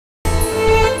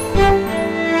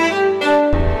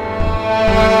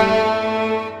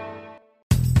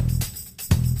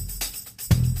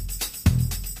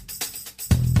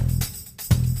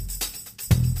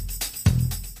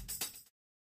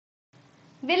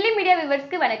வில்லி media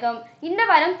வியூவர்ஸ்க்கு வணக்கம். இந்த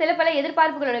வாரம் சில பல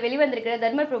எதிர்பார்ப்புகளோட வெளிவந்திருக்கிற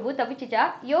தர்மபிரபு தப்பிச்சிச்சா,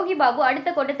 யோகி பாபு அடுத்த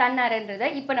கோட்டை தாண்டாருன்றதை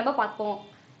இப்ப நம்ம பார்ப்போம்.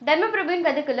 தர்மபிரபுவின்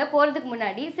கதைக்குள்ள போறதுக்கு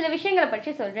முன்னாடி சில விஷயங்களை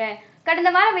பற்றி சொல்றேன்.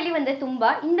 கடந்த வாரம் வெளிவந்த தும்பா,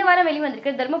 இந்த வாரம்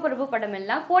வெளிவந்திருக்கிற தர்மபிரபு படம்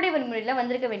எல்லாம் கோடை விடுமுறையில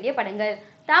வந்திருக்க வேண்டிய படங்கள்.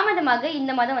 தாமதமாக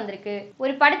இந்த மாதம் வந்திருக்கு.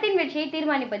 ஒரு படத்தின் வெற்றியை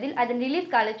தீர்மானிப்பதில் அதன்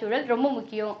ரிலீஸ் காலச்சூழல் ரொம்ப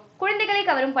முக்கியம். குழந்தைகளை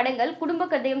கவரும் படங்கள், குடும்ப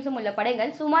கதையம்சம் உள்ள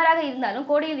படங்கள் சுமாராக இருந்தாலும்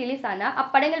கோடையில் ரிலீஸ் ஆனா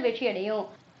அப்படங்கள் வெற்றி அடையும்.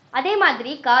 அதே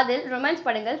மாதிரி காதல், ரொமான்ஸ்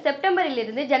படங்கள் செப்டம்பரில்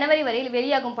இருந்து ஜனவரி வரை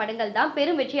வெளியாகும் படங்கள் தான்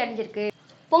பெரும் வெற்றி அடைஞ்சிருக்கு.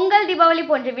 பொங்கல், தீபாவளி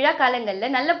போன்ற விழா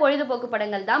காலங்கள்ல நல்ல பொழுதுபோக்கு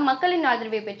படங்கள் தான் மக்களின்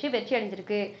ஆதரவை பெற்று வெற்றி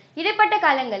அடைஞ்சிருக்கு. இடைப்பட்ட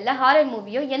காலங்கள்ல ஹாரர்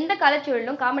மூவியும், எந்த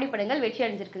காலச்சூழலும் காமெடி படங்கள் வெற்றி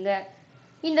அடைஞ்சிருக்குங்க.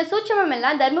 இந்த சூட்சமம்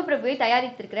எல்லாம் தர்மபிரபுவை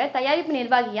தயாரித்திருக்கிற தயாரிப்பு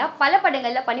நிர்வாகியா பல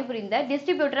படங்கள்ல பணிபுரிந்த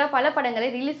டிஸ்ட்ரிபியூட்டரா பல படங்களை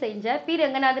ரிலீஸ் செஞ்ச பி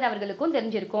ரங்கநாதன் அவர்களுக்கும்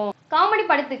தெரிஞ்சிருக்கும். காமெடி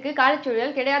படத்துக்கு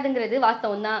காலச்சூழல் கிடையாதுங்கிறது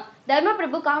வாஸ்தவம் தான்.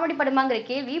 தர்மபிரபு காமெடி படமாங்கிற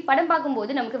கேள்வி படம்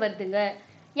பார்க்கும்போது நமக்கு வருதுங்க.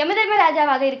 யமதர்ம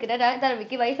ராஜாவாக இருக்கிற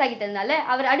ராதாரவிக்கு வயசாகிட்டதுனால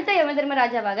அவர் அடுத்த யமதர்ம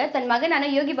ராஜாவாக தன் மகனான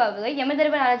யோகி பாபுவை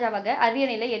யமதர்ம ராஜாவாக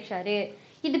அரியணையில ஏற்றாரு.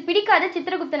 இது பிடிக்காத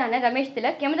சித்திரகுப்தனான ரமேஷ்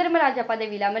திலக் யமதர்ம ராஜா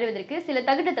பதவியில் அமர்வதற்கு சில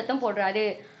தகுட்ட தத்தம் போடுறாரு.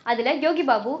 அதுல யோகி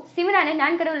பாபு சிவனான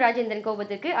நான்கடவுள் ராஜேந்திரன்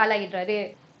கோபத்துக்கு ஆளாகிடுறாரு.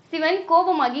 சிவன்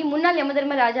கோபமாகி முன்னாள்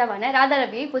யமதர்ம ராஜாவான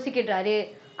ராதாரவியை பொசுக்கிடுறாரு.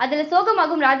 அதுல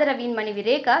சோகமாகும் ராதாரவியின் மனைவி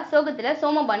ரேகா சோகத்துல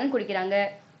சோமபானம் குடிக்கிறாங்க.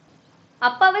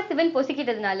 அப்பாவை சிவன்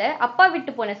பொசுக்கிட்டதுனால அப்பா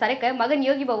விட்டு போன சரக்க மகன்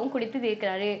யோகி பாபுவும் குடித்து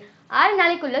தீர்க்கிறாரு. 6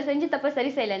 நாளைக்குள்ள செஞ்சு தப்ப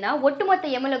சரி செய்யலைன்னா ஒட்டுமொத்த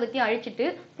யமலோகத்தையும் அழிச்சிட்டு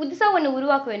புதுசா ஒண்ணு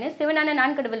உருவாக்குவேன்னு சிவனான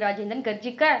நான்கடவுள் ராஜேந்திரன்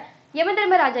கர்ஜிக்க,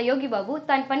 யமதர்ம ராஜா யோகி பாபு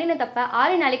தான் பண்ணின தப்ப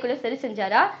 6 நாளைக்குள்ள சரி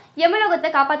செஞ்சாரா,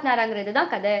 யமலோகத்தை காப்பாத்தினாராங்கிறது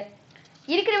தான் கதை.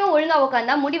 இருக்கிறவங்க ஒழுங்கா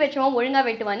உட்காந்தா முடி வச்சவன் ஒழுங்கா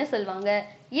வெட்டுவான்னு சொல்லுவாங்க.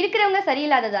 இருக்கிறவங்க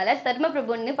சரியில்லாததால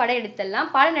தர்மபிரபுன்னு படம்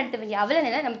எடுத்தெல்லாம் பாடம் நடத்த வேண்டிய அவல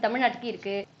நிலை நம்ம தமிழ்நாட்டுக்கு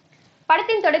இருக்கு.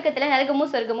 படத்தின் தொடக்கத்துல நரகமும்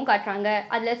சொர்க்கமும் காட்டுறாங்க.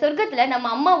 அதுல சொர்க்கத்துல நம்ம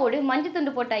அம்மாவோடு மஞ்சு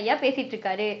துண்டு போட்ட ஐயா பேசிட்டு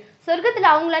இருக்காரு.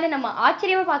 சொர்க்கத்துல அவங்களால நம்ம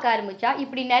ஆச்சரியமா பார்க்க ஆரம்பிச்சா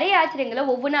இப்படி நிறைய ஆச்சரியங்களை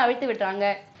ஒவ்வொன்றா அழுத்து விட்டுறாங்க.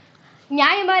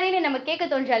 நியாயமாரின்னு நம்ம கேட்க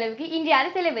தோன்ற அளவுக்கு இன்றைய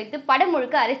அரசியலை வைத்து படம்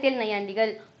முழுக்க அரசியல்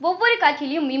நையாண்டிகள். ஒவ்வொரு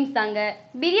காட்சியிலையும் மீம்ஸ் தாங்க.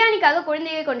 பிரியாணிக்காக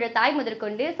குழந்தையை கொன்ற தாய்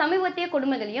முதற்கொண்டு சமீபத்திய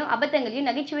கொடுமைகளையும் அபத்தங்களையும்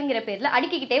நகைச்சுவைங்கிற பேர்ல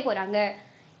அடுக்கிக்கிட்டே போறாங்க.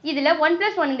 இதுல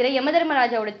 1+1ங்கிற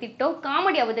யமதர்மராஜாவோட திட்டம்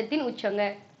காமெடி அபத்தத்தின் உச்சங்க.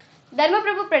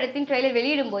 தர்மபிரபு படத்தின் ட்ரெய்லர்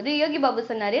வெளியிடும் போது யோகி பாபு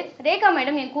சொன்னாரு, ரேகா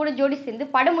மேடம் என் கூட ஜோடி சேர்ந்து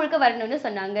படம் முழுக்க வரணும்னு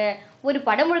சொன்னாங்க. ஒரு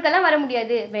படம் முழுக்கெல்லாம் வர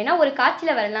முடியாது, வேணா ஒரு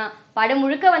காட்சியில வரலாம். படம்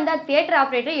முழுக்க வந்தா தியேட்டர்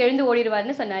ஆபரேட்டர் எழுந்து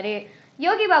ஓடிடுவார்னு சொன்னாரு.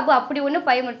 யோகி பாபு அப்படி ஒன்றும்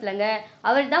பயமுறுத்தலங்க.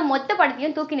 அவர் தான் மொத்த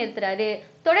படத்தையும் தூக்கி நிறுத்துறாரு.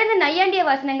 தொடர்ந்து நையாண்டிய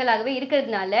வாசனங்களாகவே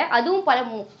இருக்கிறதுனால, அதுவும் பல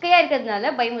முக்கையா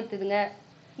இருக்கிறதுனால பயமுறுத்துதுங்க.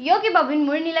 யோகி பாபுவின்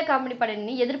முழுநீள காமெடி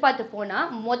படம்னு எதிர்பார்த்து போனா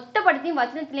மொத்த படத்தையும்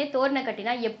வசனத்திலே தோரணை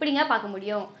கட்டினா எப்படிங்க பார்க்க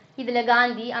முடியும்? இதுல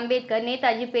காந்தி, அம்பேத்கர்,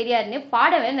 நேதாஜி, பெரியார்னு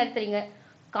பாடம் வேற நடத்துறீங்க.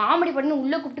 காமெடி படம்னு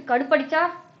உள்ள கூப்பிட்டு கடுப்படிச்சா?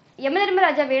 யமதர்ம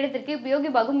ராஜா வேடத்திற்கு யோகி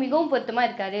பாபு மிகவும் பொருத்தமா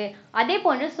இருக்காரு. அதே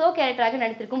போன்று சோ கேரக்டராக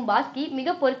நடித்திருக்கும் பாஸ்கி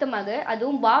மிக பொருத்தமாக,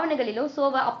 அதுவும் பாவனைகளிலும்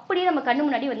சோவை அப்படியே நம்ம கண்ணு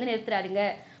முன்னாடி வந்து நிறுத்துறாருங்க.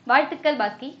 வாழ்த்துக்கள்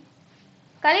பாஸ்கி.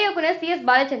 கலை இயக்குனர் CS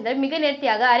பாலச்சந்தர் மிக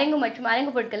நேர்த்தியாக அரங்கு மற்றும்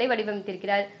அரங்கு பொருட்களை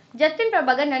வடிவமைத்திருக்கிறார். ஜஸ்டின்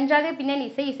பிரபாகர் நன்றாக பின்னணி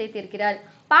இசைத்திருக்கிறார்.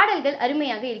 பாடல்கள்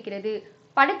அருமையாக இருக்கிறது.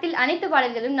 படத்தில் அனைத்து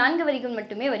பாடல்களும் 4 வரிகள்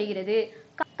மட்டுமே வருகிறது.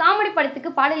 காமெடி படத்துக்கு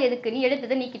பாடல் எதுக்குன்னு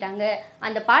எடுத்ததை நீக்கிட்டாங்க.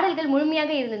 அந்த பாடல்கள்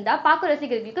முழுமையாக இருந்திருந்தா பார்க்க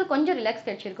ரசிகர்களுக்கு கொஞ்சம் ரிலாக்ஸ்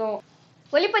கிடைச்சிருக்கும்.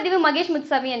 ஒளிப்பதிவு மகேஷ்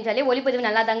முத்துசாமி என்றாலே ஒளிப்பதிவு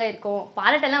நல்லா தாங்க இருக்கும்.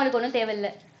 பாராட்டெல்லாம் அவனுக்கு ஒன்றும்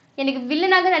தேவையில்லை. எனக்கு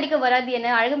வில்லனாக நடிக்க வராது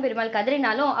என அழகம் பெருமாள்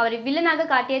கதறினாலும் அவரை வில்லனாக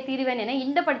காட்டிய தீர்வேன் என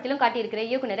இந்த படத்திலும் காட்டியிருக்கிற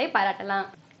இயக்குனரை பாராட்டலாம்.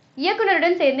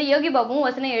 இயக்குனருடன் சேர்ந்து யோகி பாபுவும்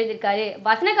வசனம் எழுதியிருக்காரு.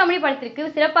 வசன காமெடி படத்திற்கு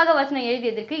சிறப்பாக வசனம்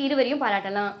எழுதியதற்கு இருவரையும்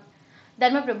பாராட்டலாம்.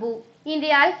 தர்மபிரபு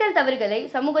இன்றைய அரசியல் தவறுகளை,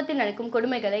 சமூகத்தில் நடக்கும்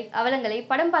கொடுமைகளை, அவலங்களை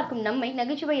படம் பார்க்கும் நம்மை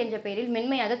நகைச்சுவை என்ற பெயரில்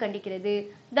மென்மையாக கண்டிக்கிறது.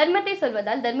 தர்மத்தை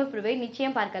சொல்வதால் தர்மபிரபுவை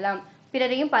நிச்சயம் பார்க்கலாம்,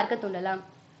 பிறரையும் பார்க்க தூண்டலாம்.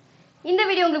 இந்த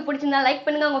வீடியோ உங்களுக்கு பிடிச்சிருந்தா லைக்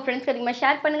பண்ணுங்க, உங்க ஃப்ரெண்ட்ஸ்க்கு அதிகமாக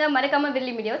ஷேர் பண்ணுங்க, மறக்காம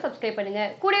வில்லி மீடியாவை சப்ஸ்கிரைப் பண்ணுங்க,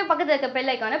 கூடவே பக்கத்தில் இருக்க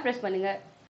பெல் ஐகானை பிரஸ் பண்ணுங்க.